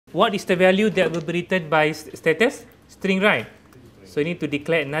what is the value that will be returned by status? String, right? So you need to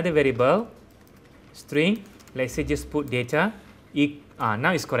declare another variable, string. Let's say just put data.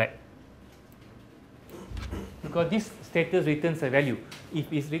 Now it's correct. Because this status returns a value. If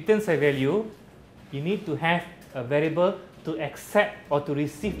it returns a value, you need to have a variable to accept or to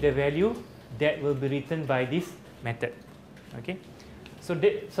receive the value that will be returned by this method. Okay. So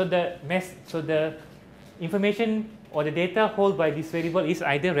the information or the data held by this variable is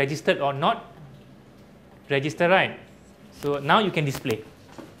either registered or not registered, right? So now you can display.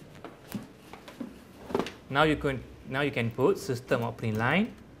 Now you can put system of print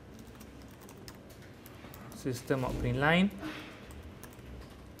line,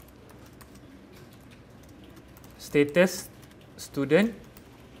 status student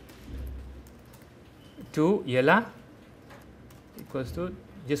to ialah equals to,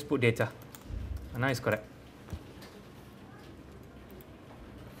 just put data. Now it's correct.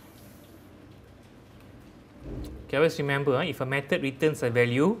 Okay, always remember, if a method returns a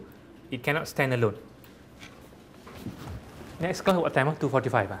value, it cannot stand alone. Next class what time?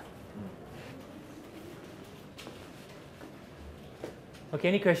 2:45. Okay,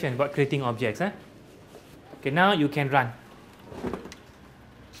 any question about creating objects? Okay, now you can run.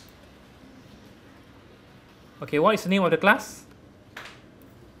 Okay, what is the name of the class?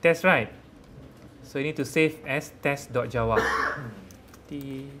 Test, right? So you need to save as test.java.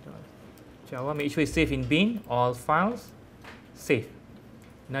 Java, make sure it's saved in bin, all files, save.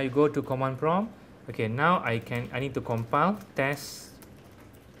 Now you go to command prompt. Okay, now I need to compile test.java.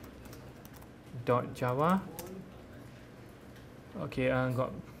 Okay,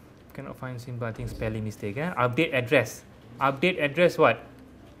 cannot find symbol, I think spelling mistake. Update address. Update address what?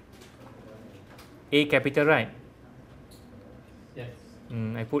 A capital, right? Yes.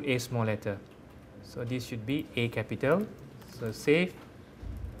 I put A small letter. So this should be A capital. So save.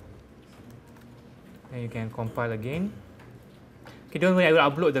 And you can compile again. Okay, don't worry, I will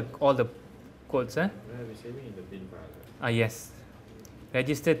upload all the codes. We're saving in the bin file. Yes.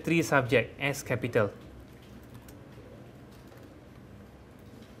 Register 3 subject S capital.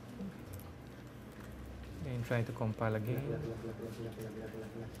 And try to compile again.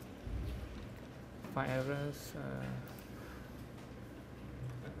 5 errors.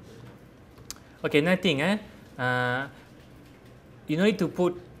 Okay, nothing. You no need to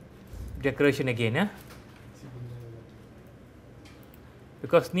put declaration again.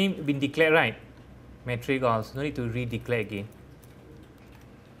 Because name been declared, right? Metric also, no need to redeclare again.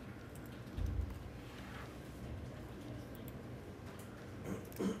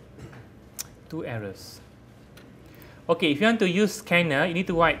 Two errors. Okay, if you want to use scanner, you need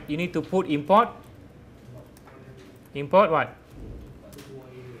to what? You need to put import. Import what?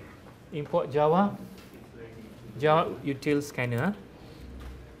 Import Java util scanner.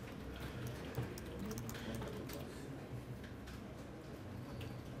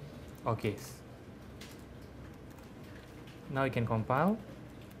 Okay. Now you can compile.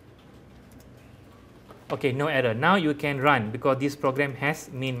 Okay, no error. Now you can run because this program has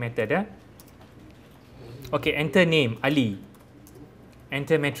main method. Okay, enter name Ali.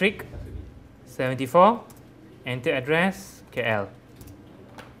 Enter metric 74. Enter address KL.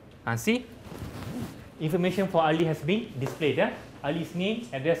 See? Information for Ali has been displayed. Ali's name,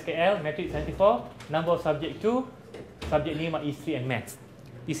 address KL, metric 74, number of subject 2, subject name are history and maths.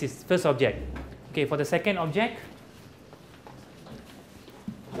 This is first object. Okay, for the second object,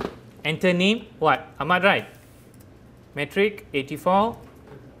 enter name, what? Ahmad, right? Metric 84,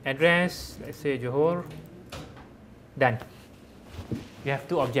 address, let's say Johor. Done. You have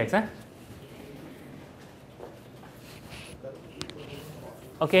two objects.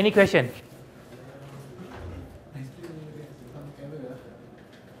 Okay, any question?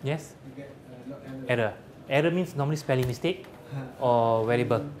 Yes? Error. Error means normally spelling mistake or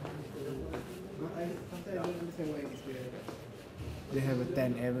variable. They have a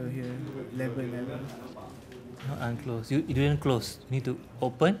 10 error here, 11 error. No, unclose. You didn't close. You need to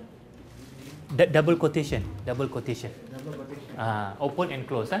open. Double quotation. Double quotation. Open and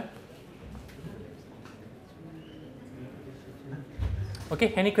close.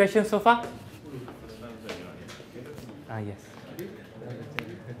 Okay, any questions so far? Yes.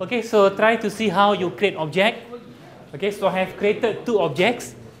 Okay, so try to see how you create object. Okay, so I have created two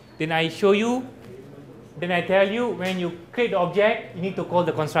objects. Then I show you. Then I tell you when you create the object, you need to call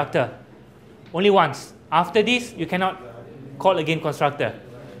the constructor. Only once. After this, you cannot call again constructor.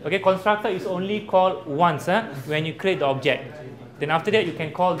 Okay, constructor is only called once when you create the object. Then after that, you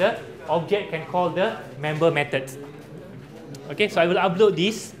can call the object, can call the member method. Okay, so I will upload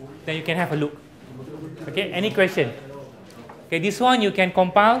this, then you can have a look. Okay, any question? Okay, this one you can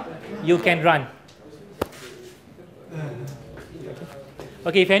compile, you can run.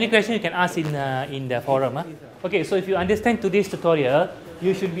 Okay, if any question you can ask in the forum. Huh? Okay, so if you understand today's tutorial,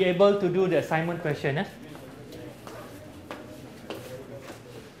 you should be able to do the assignment question. Huh?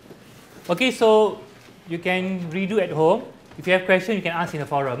 Okay, so you can redo at home. If you have questions, you can ask in the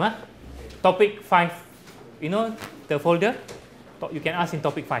forum. Huh? Topic 5, you know the folder? You can ask in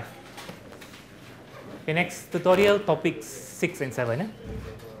topic 5. Okay, next tutorial, topic 6 and 7.